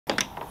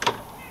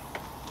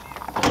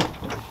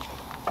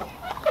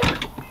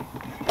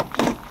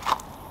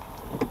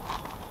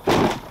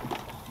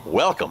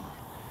welcome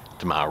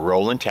to my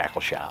rolling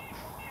tackle shop.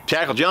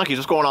 Tackle junkies,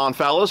 what's going on,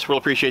 fellas? Really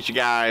appreciate you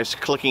guys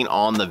clicking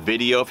on the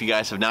video. If you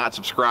guys have not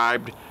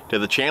subscribed to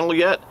the channel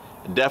yet,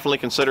 definitely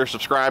consider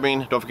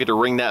subscribing. Don't forget to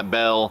ring that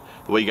bell,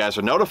 the way you guys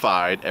are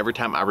notified every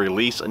time I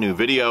release a new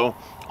video.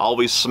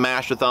 Always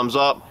smash the thumbs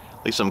up,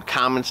 leave some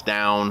comments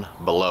down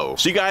below.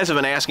 So you guys have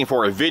been asking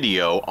for a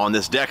video on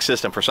this deck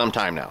system for some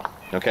time now,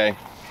 okay?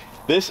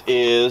 This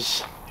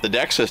is the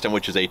deck system,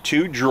 which is a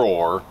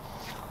 2-drawer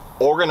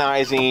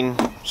organizing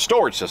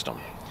storage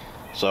system.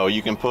 So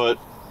you can put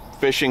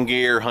fishing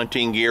gear,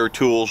 hunting gear,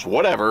 tools,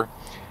 whatever.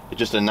 It's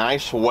just a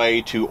nice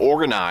way to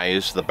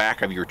organize the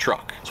back of your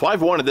truck. So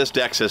I've wanted this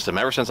deck system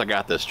ever since I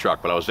got this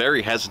truck, but I was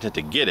very hesitant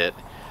to get it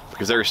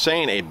because they were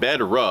saying a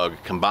bed rug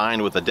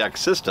combined with a deck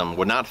system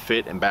would not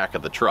fit in back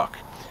of the truck.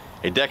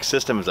 A deck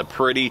system is a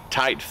pretty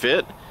tight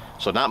fit,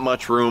 so not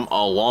much room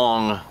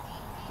along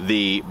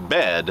the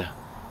bed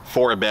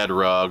for a bed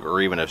rug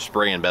or even a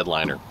spray and bed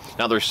liner.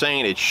 Now they're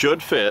saying it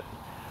should fit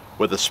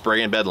with a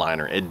spray and bed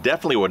liner. It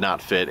definitely would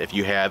not fit if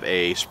you have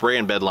a spray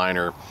and bed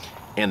liner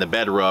and the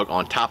bed rug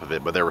on top of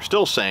it, but they were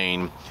still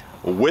saying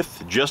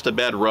with just a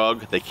bed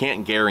rug, they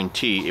can't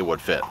guarantee it would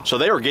fit. So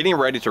they were getting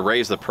ready to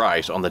raise the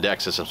price on the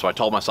deck system, so I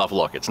told myself,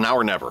 look, it's now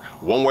or never.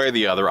 One way or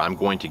the other, I'm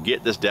going to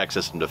get this deck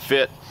system to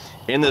fit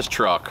in this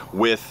truck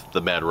with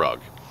the bed rug.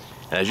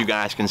 And as you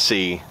guys can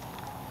see,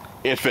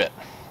 it fit,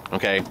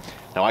 okay?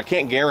 Now I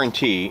can't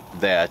guarantee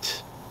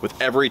that with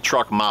every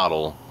truck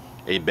model,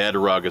 a bed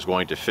rug is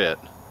going to fit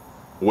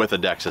with a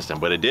deck system,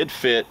 but it did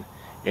fit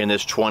in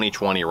this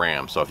 2020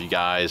 Ram. So if you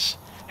guys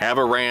have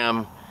a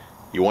Ram,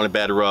 you want a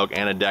bed rug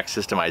and a deck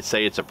system, I'd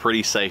say it's a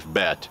pretty safe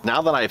bet.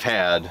 Now that I've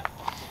had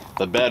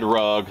the bed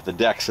rug, the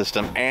deck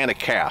system, and a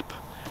cap,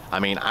 I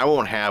mean, I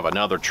won't have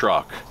another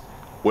truck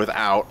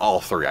without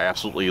all three. I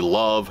absolutely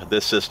love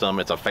this system.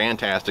 It's a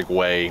fantastic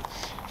way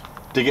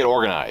to get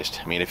organized.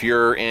 I mean, if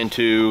you're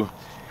into,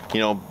 you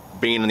know,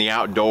 being in the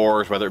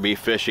outdoors, whether it be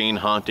fishing,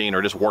 hunting,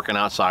 or just working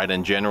outside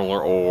in general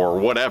or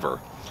whatever,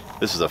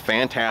 this is a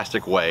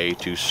fantastic way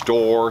to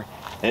store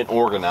and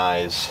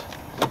organize,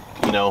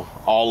 you know,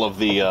 all of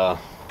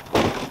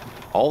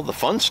the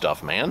fun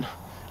stuff, man.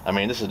 I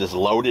mean, this is just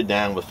loaded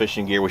down with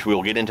fishing gear, which we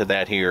will get into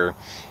that here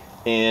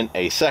in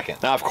a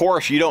second. Now, of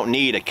course, you don't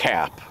need a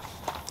cap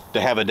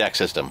to have a deck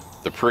system.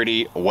 They're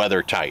pretty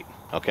weather tight,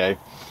 okay?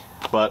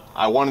 But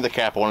I wanted the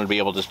cap. I wanted to be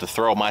able just to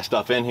throw my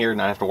stuff in here and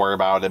not have to worry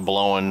about it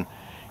blowing,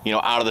 you know,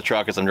 out of the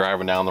truck as I'm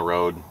driving down the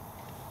road.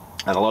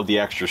 And I love the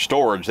extra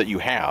storage that you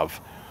have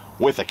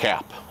with a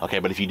cap, okay?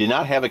 But if you do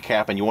not have a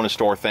cap and you want to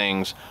store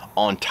things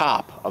on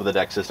top of the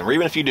deck system, or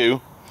even if you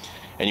do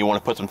and you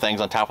want to put some things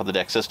on top of the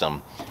deck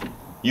system,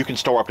 you can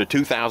store up to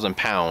 2,000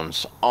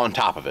 pounds on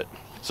top of it.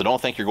 So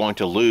don't think you're going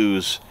to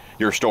lose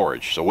your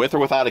storage. So with or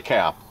without a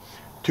cap,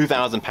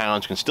 2,000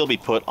 pounds can still be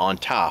put on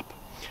top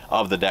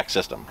of the deck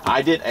system.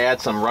 I did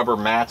add some rubber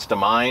mats to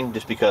mine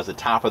just because the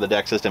top of the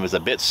deck system is a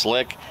bit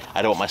slick.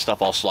 I don't want my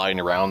stuff all sliding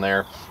around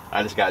there.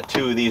 I just got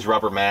 2 of these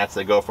rubber mats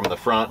that go from the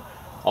front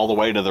all the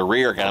way to the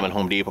rear. Got them at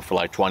Home Depot for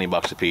like 20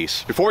 bucks a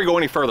piece. Before we go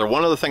any further,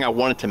 one other thing I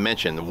wanted to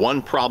mention,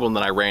 one problem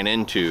that I ran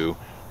into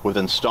with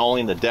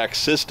installing the deck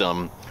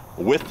system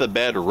with the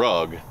bed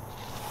rug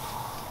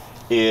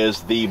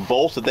is the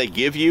bolts that they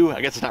give you.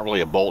 I guess it's not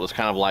really a bolt, it's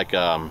kind of like,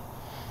 I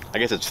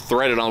guess it's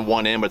threaded on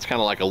one end, but it's kind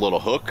of like a little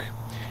hook.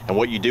 And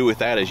what you do with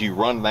that is you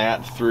run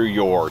that through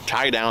your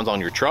tie downs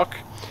on your truck.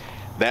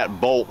 That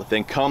bolt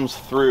then comes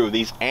through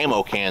these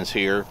ammo cans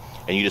here,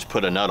 and you just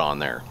put a nut on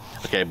there.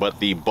 Okay, but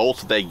the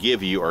bolts that they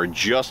give you are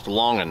just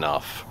long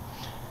enough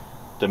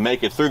to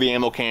make it through the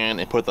ammo can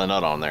and put the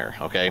nut on there,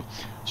 okay?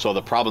 So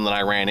the problem that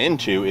I ran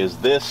into is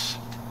this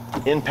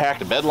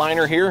impact bed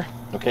liner here,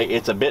 okay?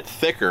 It's a bit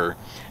thicker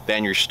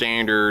than your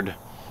standard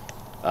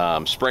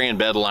spray and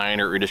bed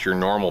liner or just your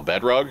normal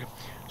bed rug.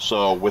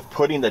 So with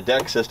putting the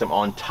deck system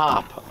on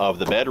top of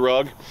the bed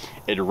rug,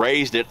 it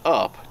raised it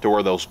up to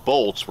where those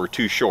bolts were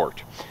too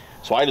short.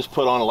 So I just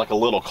put on like a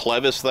little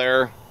clevis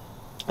there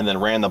and then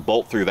ran the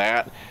bolt through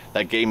that.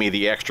 That gave me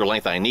the extra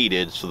length I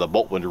needed so the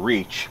bolt would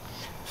reach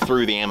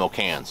through the ammo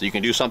can. So you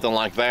can do something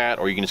like that,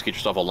 or you can just get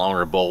yourself a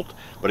longer bolt.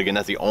 But again,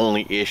 that's the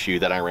only issue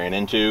that I ran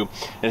into.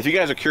 And if you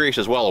guys are curious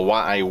as well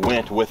why I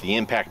went with the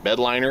impact bed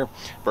liner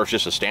versus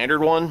just a standard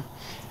one,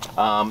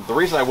 the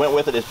reason I went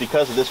with it is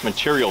because of this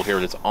material here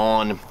that's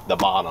on the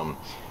bottom.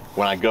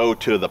 When I go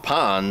to the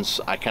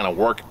ponds, I kind of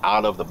work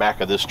out of the back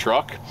of this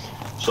truck.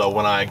 So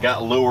when I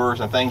got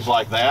lures and things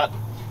like that,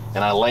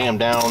 and I lay them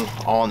down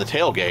on the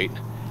tailgate,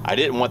 I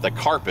didn't want the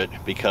carpet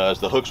because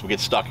the hooks would get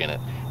stuck in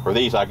it. For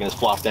these, I can just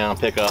flop down,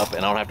 pick up, and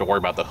I don't have to worry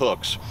about the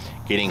hooks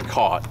getting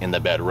caught in the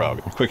bed rug.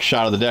 A quick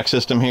shot of the deck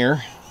system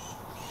here.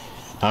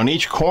 On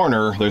each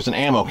corner, there's an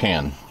ammo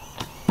can,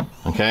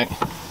 okay?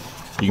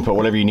 You can put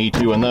whatever you need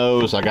to in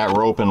those. I got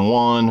rope in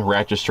one,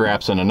 ratchet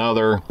straps in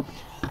another.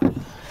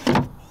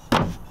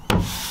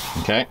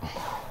 Okay.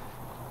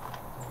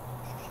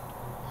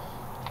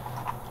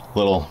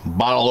 Little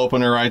bottle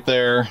opener right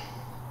there.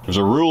 There's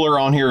a ruler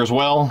on here as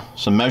well,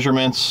 some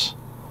measurements.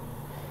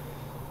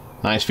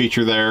 Nice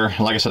feature there.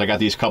 Like I said, I got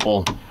these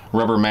couple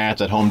rubber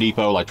mats at Home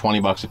Depot, like 20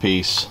 bucks a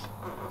piece.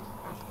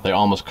 They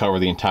almost cover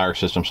the entire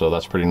system, so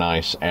that's pretty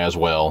nice as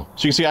well.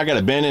 So you can see I got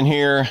a bin in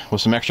here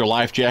with some extra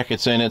life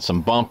jackets in it,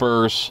 some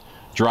bumpers,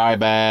 dry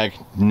bag,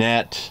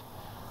 net,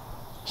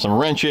 some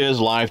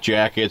wrenches, life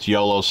jackets,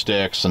 YOLO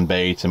sticks, some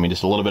baits. I mean,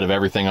 just a little bit of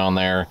everything on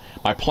there.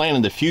 My plan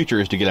in the future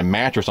is to get a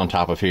mattress on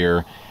top of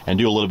here and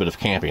do a little bit of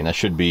camping. That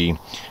should be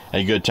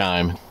a good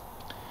time.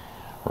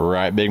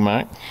 Right, Big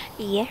Mike?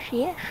 Yes,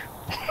 yes.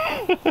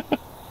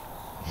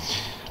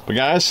 But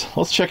guys,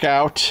 let's check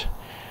out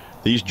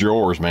these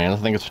drawers, man. I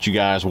think that's what you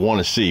guys want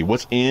to see.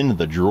 What's in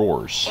the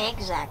drawers?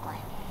 Exactly.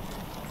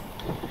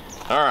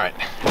 All right,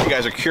 if you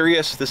guys are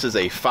curious, this is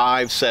a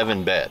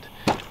 5'7" bed.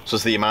 So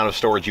it's the amount of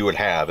storage you would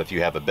have if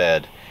you have a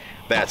bed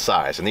that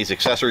size. And these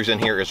accessories in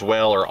here as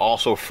well are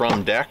also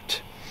from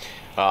DECKED.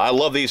 I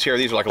love these here.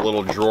 These are like a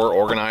little drawer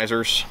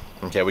organizers.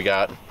 Okay, I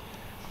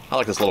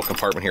like this little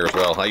compartment here as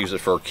well. I use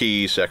it for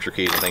keys, extra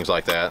keys, and things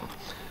like that.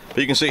 But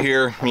you can see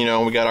here, you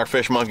know, we got our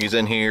fish monkeys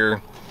in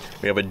here.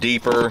 We have a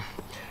deeper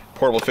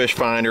portable fish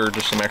finder,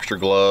 just some extra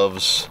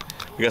gloves.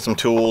 We got some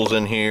tools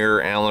in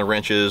here, Allen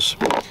wrenches,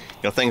 you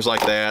know, things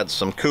like that.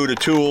 Some CUDA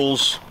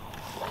tools.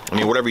 I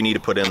mean, whatever you need to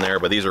put in there,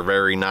 but these are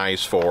very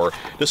nice for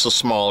just the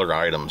smaller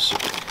items.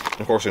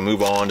 And of course, we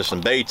move on to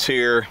some baits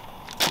here.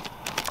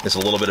 Just a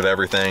little bit of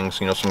everything,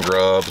 so, you know, some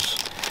grubs,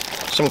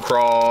 some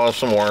craws,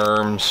 some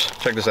worms.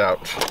 Check this out.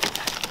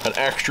 An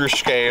extra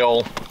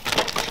scale.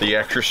 The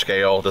extra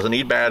scale doesn't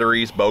need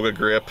batteries, Boga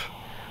grip,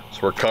 so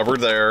we're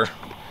covered there.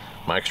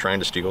 Mike's trying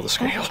to steal the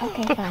scale.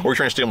 Okay, fine. Or he's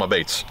trying to steal my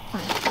baits.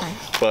 Fine.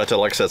 But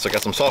like I said, so I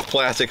got some soft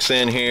plastics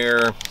in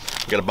here.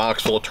 We got a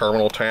box full of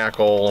terminal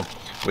tackle.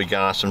 We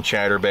got some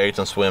chatterbaits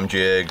and swim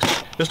jigs.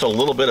 Just a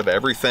little bit of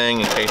everything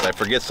in case I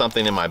forget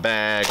something in my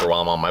bag or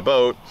while I'm on my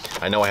boat.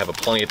 I know I have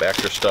plenty of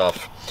extra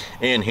stuff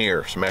in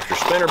here. Some extra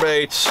spinner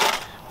baits.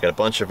 Got a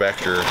bunch of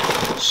extra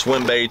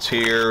swim baits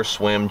here,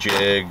 swim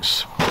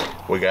jigs.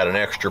 We got an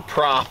extra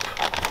prop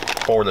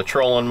for the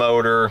trolling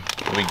motor.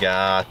 We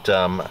got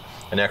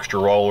an extra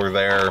roller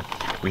there.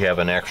 We have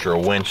an extra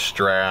winch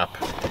strap.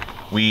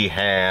 We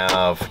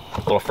have a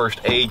little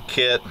first aid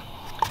kit.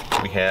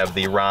 We have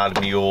the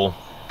rod mule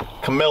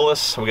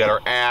Camillus. We got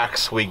our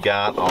axe. We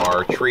got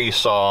our tree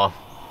saw.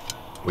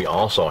 We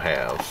also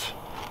have,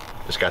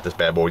 just got this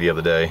bad boy the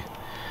other day,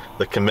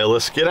 the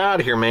Camillus. Get out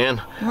of here,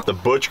 man. The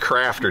Butch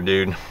Crafter,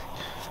 dude.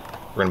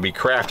 We're gonna be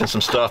crafting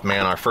some stuff,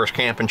 man, our first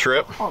camping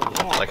trip. Oh,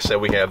 yeah. Like I said,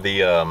 we have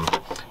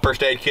the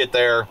first aid kit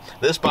there.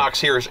 This box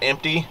here is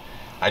empty.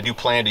 I do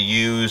plan to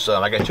use,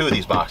 I got 2 of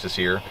these boxes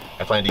here.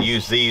 I plan to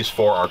use these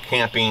for our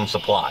camping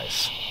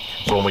supplies.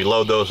 So when we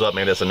load those up,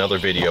 maybe that's another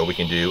video we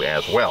can do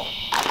as well.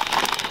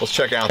 Let's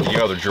check out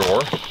the other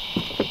drawer.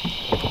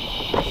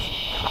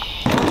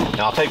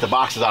 Now I'll take the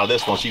boxes out of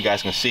this one so you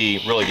guys can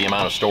see really the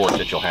amount of storage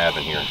that you'll have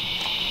in here.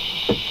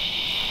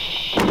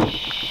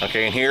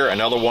 Okay, and here,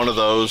 another one of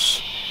those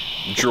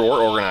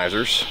drawer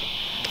organizers.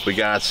 We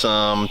got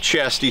some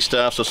chesty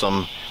stuff, so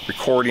some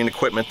recording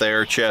equipment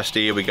there,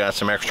 chesty. We got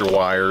some extra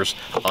wires,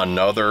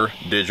 another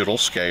digital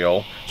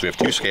scale. So we have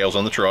 2 scales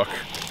on the truck.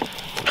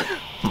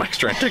 Mike's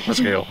trying to take my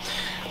scale.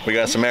 We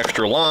got some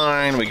extra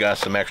line. We got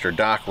some extra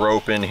dock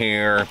rope in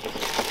here,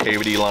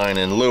 KVD line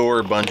and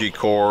lure, bungee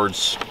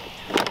cords,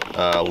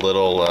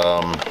 little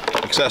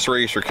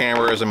accessories for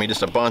cameras. I mean,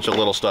 just a bunch of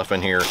little stuff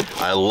in here.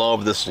 I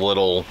love this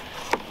little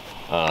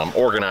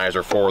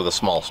organizer for the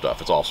small stuff.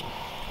 It's awesome.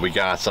 We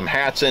got some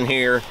hats in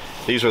here.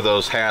 These are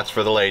those hats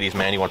for the ladies,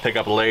 man. You want to pick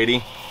up a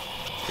lady,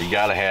 you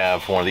gotta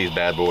have one of these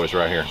bad boys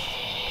right here.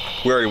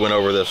 We already went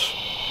over this.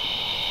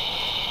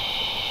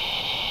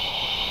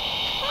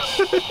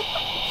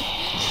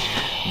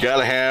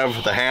 Gotta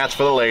have the hats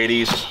for the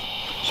ladies.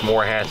 Some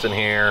more hats in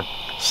here.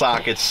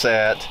 Socket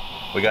set.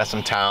 We got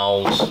some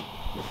towels.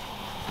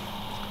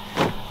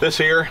 This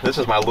here, this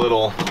is my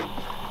little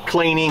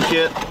cleaning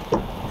kit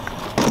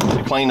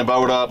to clean the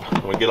boat up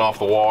when we get off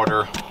the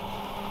water.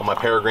 All my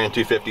Peregrine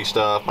 250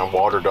 stuff, my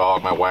water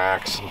dog, my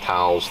wax, some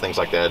towels, things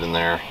like that in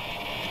there.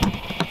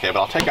 Okay, but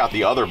I'll take out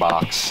the other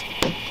box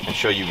and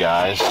show you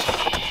guys so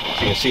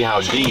you can see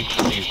how deep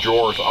these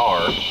drawers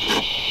are.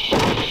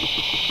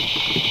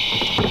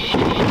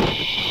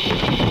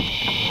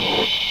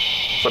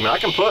 So I mean, I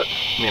can put,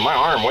 my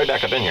arm way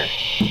back up in here.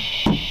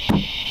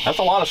 That's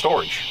a lot of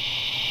storage.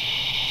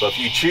 So if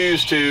you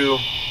choose to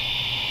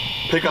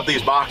pick up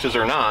these boxes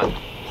or not,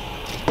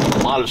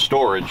 a lot of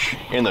storage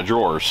in the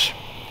drawers.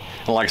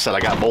 And like I said, I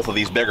got both of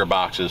these bigger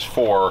boxes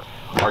for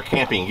our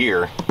camping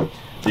gear.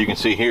 You can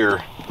see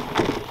here,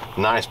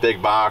 nice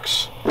big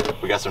box.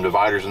 We got some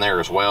dividers in there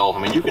as well. I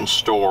mean, you can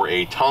store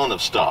a ton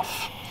of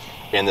stuff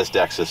in this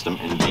deck system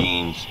and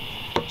being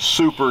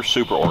super,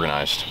 super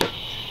organized.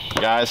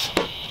 Guys,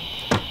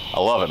 I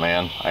love it,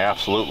 man. I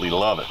absolutely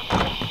love it.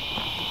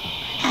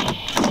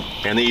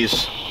 And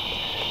these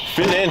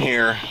fit in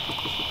here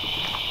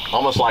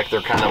almost like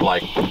they're kind of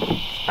like,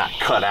 not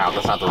cut out,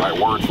 that's not the right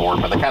word for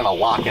it, but they kind of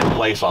lock in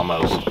place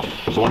almost.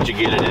 So once you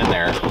get it in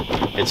there,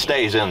 it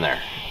stays in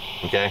there,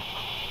 okay?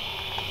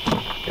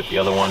 Get the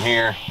other one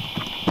here.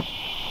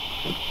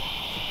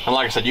 I And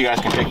like I said, you guys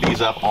can pick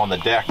these up on the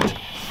DECKED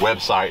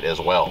website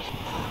as well.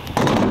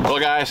 Well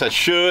guys, that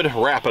should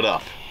wrap it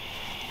up.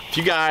 If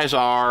you guys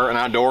are an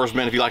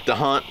outdoorsman, if you like to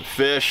hunt,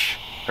 fish,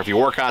 or if you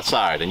work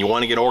outside and you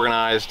want to get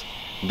organized,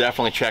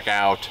 definitely check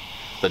out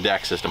the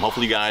DECKED system.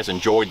 Hopefully you guys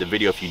enjoyed the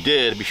video. If you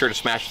did, be sure to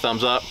smash the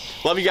thumbs up.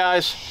 Love you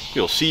guys.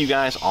 We'll see you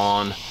guys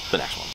on the next one.